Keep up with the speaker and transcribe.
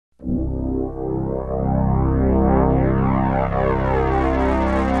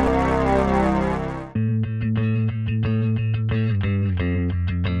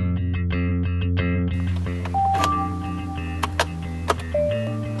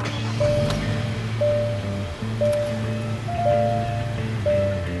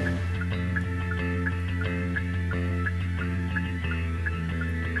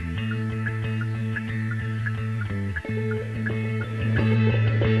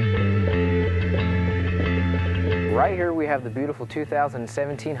Right here we have the beautiful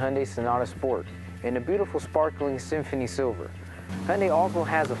 2017 Hyundai Sonata Sport in a beautiful sparkling symphony silver. Hyundai also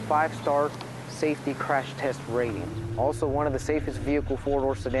has a 5-star safety crash test rating. Also one of the safest vehicle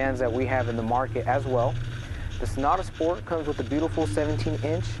 4-door sedans that we have in the market as well. The Sonata Sport comes with the beautiful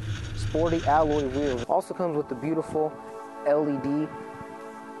 17-inch sporty alloy wheels. Also comes with the beautiful LED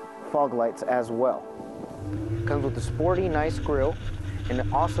fog lights as well. Comes with the sporty nice grille and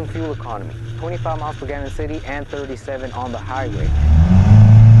an awesome fuel economy, 25 miles per gallon in the city and 37 on the highway.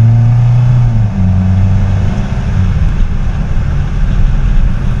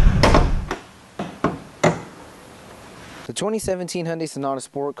 The 2017 Hyundai Sonata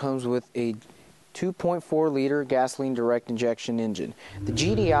Sport comes with a 2.4-liter gasoline direct injection engine. The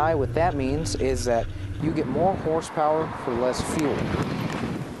GDI, what that means is that you get more horsepower for less fuel.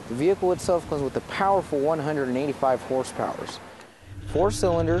 The vehicle itself comes with a powerful 185 horsepower.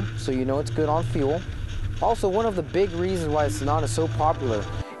 4-cylinder, so you know it's good on fuel. Also, one of the big reasons why the Sonata is so popular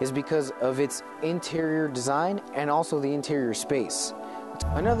is because of its interior design and also the interior space.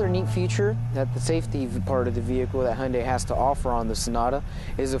 Another neat feature that the safety part of the vehicle that Hyundai has to offer on the Sonata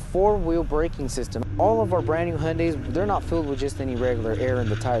is a 4-wheel braking system. All of our brand new Hyundais, they're not filled with just any regular air in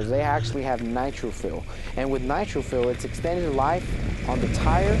the tires. They actually have nitro fill. And with nitro fill, it's extended life on the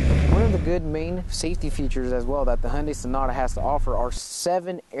tire. One of the good main safety features as well that the Hyundai Sonata has to offer are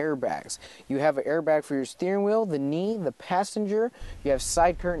 7 airbags. You have an airbag for your steering wheel, the knee, the passenger. You have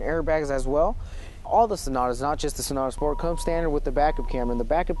side curtain airbags as well. All the Sonatas, not just the Sonata Sport, come standard with the backup camera. And the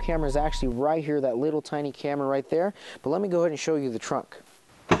backup camera is actually right here, that little tiny camera right there. But let me go ahead and show you the trunk.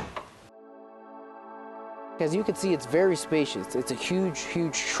 As you can see, it's very spacious. It's a huge,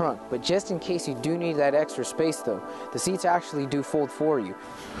 huge trunk. But just in case you do need that extra space though, the seats actually do fold for you.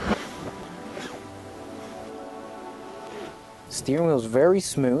 Steering wheel is very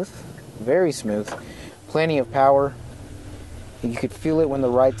smooth, very smooth. Plenty of power. You could feel it when the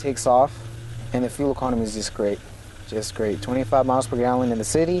ride takes off. And the fuel economy is just great, just great. 25 miles per gallon in the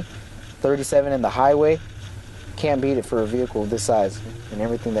city, 37 in the highway. Can't beat it for a vehicle of this size and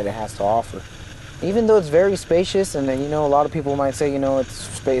everything that it has to offer. Even though it's very spacious, and then, you know, a lot of people might say, you know, it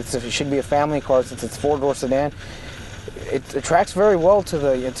should be a family car since it's 4-door sedan. It attracts very well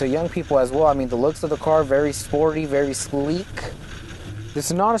to young people as well. I mean, the looks of the car, very sporty, very sleek. The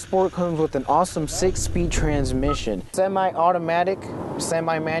Sonata Sport comes with an awesome 6-speed transmission. Semi-automatic,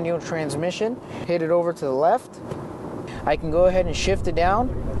 semi-manual transmission. Hit it over to the left. I can go ahead and shift it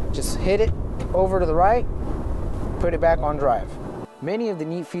down. Just hit it over to the right. Put it back on drive. Many of the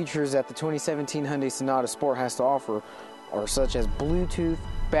neat features that the 2017 Hyundai Sonata Sport has to offer are such as Bluetooth,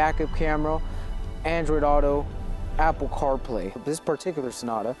 backup camera, Android Auto, Apple CarPlay. This particular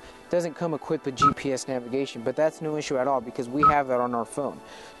Sonata doesn't come equipped with GPS navigation, but that's no issue at all because we have that on our phone.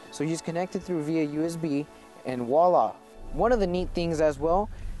 So you just connect it through via USB and voila. One of the neat things as well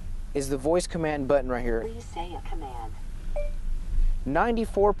is the voice command button right here. Please say a command.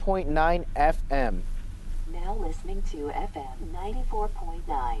 94.9 FM. Now listening to FM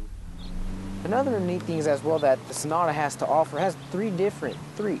 94.9. Another neat thing is as well that the Sonata has to offer has three different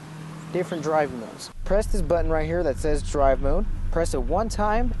driving modes. Press this button right here that says drive mode. Press it one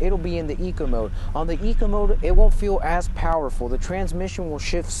time, it'll be in the eco mode. On the eco mode, it won't feel as powerful. The transmission will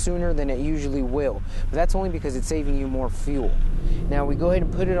shift sooner than it usually will. But that's only because it's saving you more fuel. Now we go ahead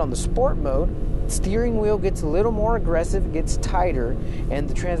and put it on the sport mode. Steering wheel gets a little more aggressive, it gets tighter, and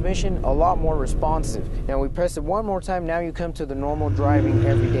the transmission a lot more responsive. Now we press it one more time, now you come to the normal driving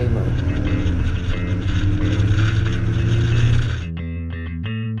everyday mode.